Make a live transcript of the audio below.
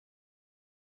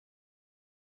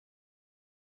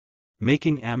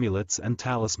Making amulets and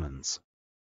talismans.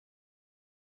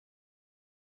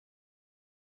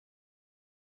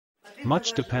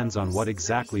 Much depends on what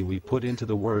exactly we put into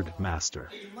the word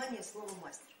master.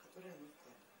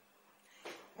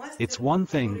 It's one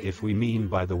thing if we mean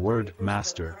by the word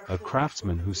master a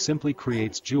craftsman who simply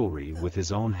creates jewelry with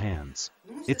his own hands.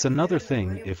 It's another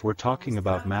thing if we're talking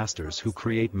about masters who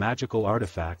create magical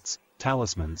artifacts,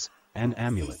 talismans, and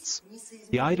amulets.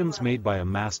 The items made by a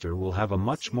master will have a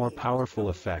much more powerful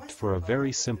effect for a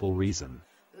very simple reason.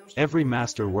 Every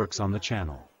master works on the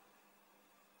channel.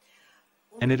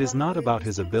 And it is not about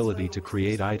his ability to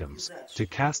create items, to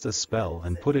cast a spell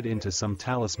and put it into some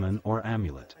talisman or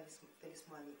amulet.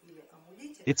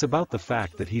 It's about the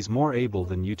fact that he's more able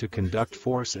than you to conduct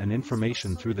force and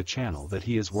information through the channel that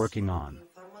he is working on.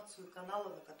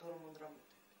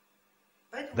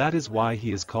 That is why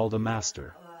he is called a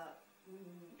master.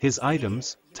 His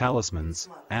items, talismans,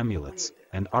 amulets,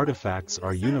 and artifacts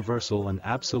are universal and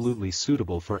absolutely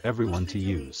suitable for everyone to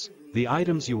use. The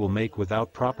items you will make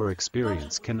without proper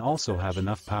experience can also have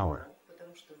enough power.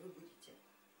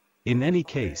 In any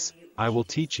case, I will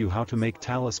teach you how to make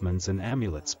talismans and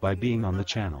amulets by being on the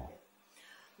channel.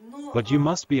 But you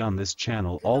must be on this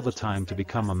channel all the time to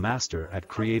become a master at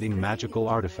creating magical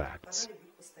artifacts.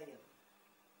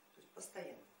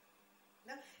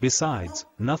 Besides,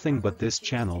 nothing but this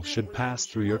channel should pass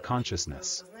through your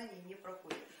consciousness.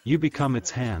 You become its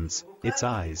hands, its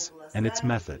eyes, and its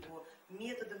method.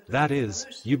 That is,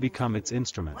 you become its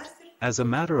instrument. As a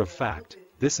matter of fact,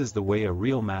 this is the way a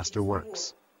real master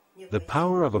works. The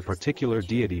power of a particular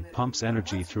deity pumps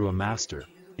energy through a master.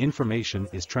 Information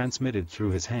is transmitted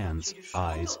through his hands,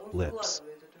 eyes, lips.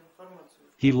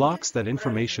 He locks that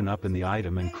information up in the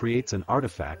item and creates an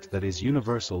artifact that is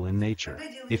universal in nature.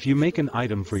 If you make an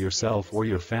item for yourself or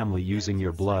your family using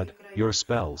your blood, your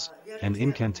spells, and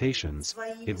incantations,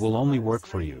 it will only work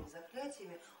for you.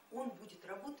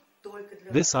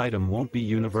 This item won't be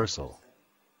universal.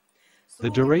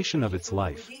 The duration of its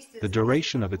life, the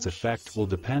duration of its effect will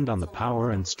depend on the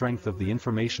power and strength of the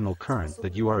informational current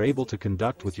that you are able to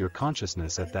conduct with your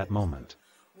consciousness at that moment.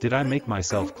 Did I make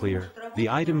myself clear? The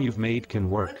item you've made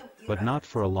can work, but not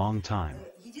for a long time.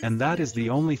 And that is the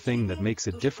only thing that makes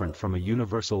it different from a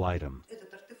universal item.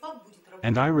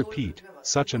 And I repeat,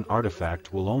 such an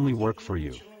artifact will only work for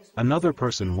you. Another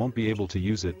person won't be able to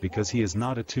use it because he is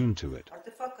not attuned to it.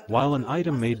 While an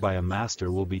item made by a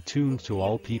master will be tuned to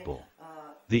all people.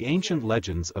 The ancient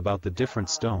legends about the different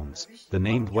stones, the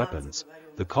named weapons,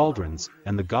 the cauldrons,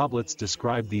 and the goblets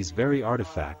describe these very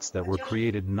artifacts that were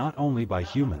created not only by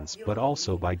humans but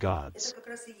also by gods.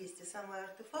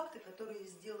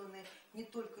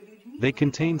 They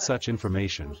contain such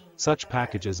information, such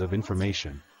packages of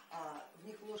information,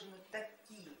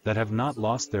 that have not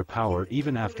lost their power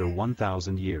even after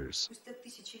 1,000 years.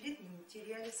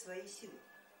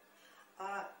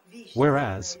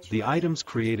 Whereas, the items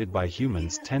created by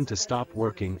humans tend to stop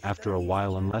working after a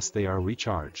while unless they are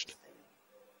recharged.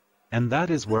 And that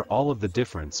is where all of the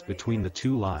difference between the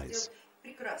two lies.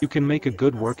 You can make a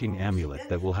good working amulet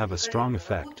that will have a strong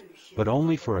effect, but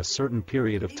only for a certain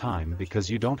period of time because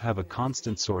you don't have a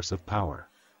constant source of power.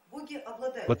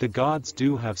 But the gods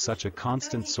do have such a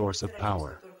constant source of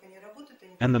power.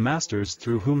 And the masters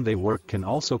through whom they work can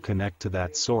also connect to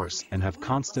that source and have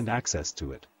constant access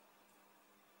to it.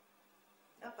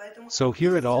 So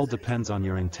here it all depends on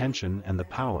your intention and the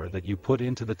power that you put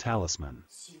into the talisman.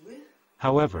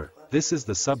 However, this is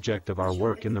the subject of our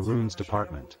work in the runes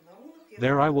department.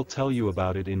 There I will tell you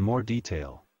about it in more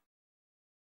detail.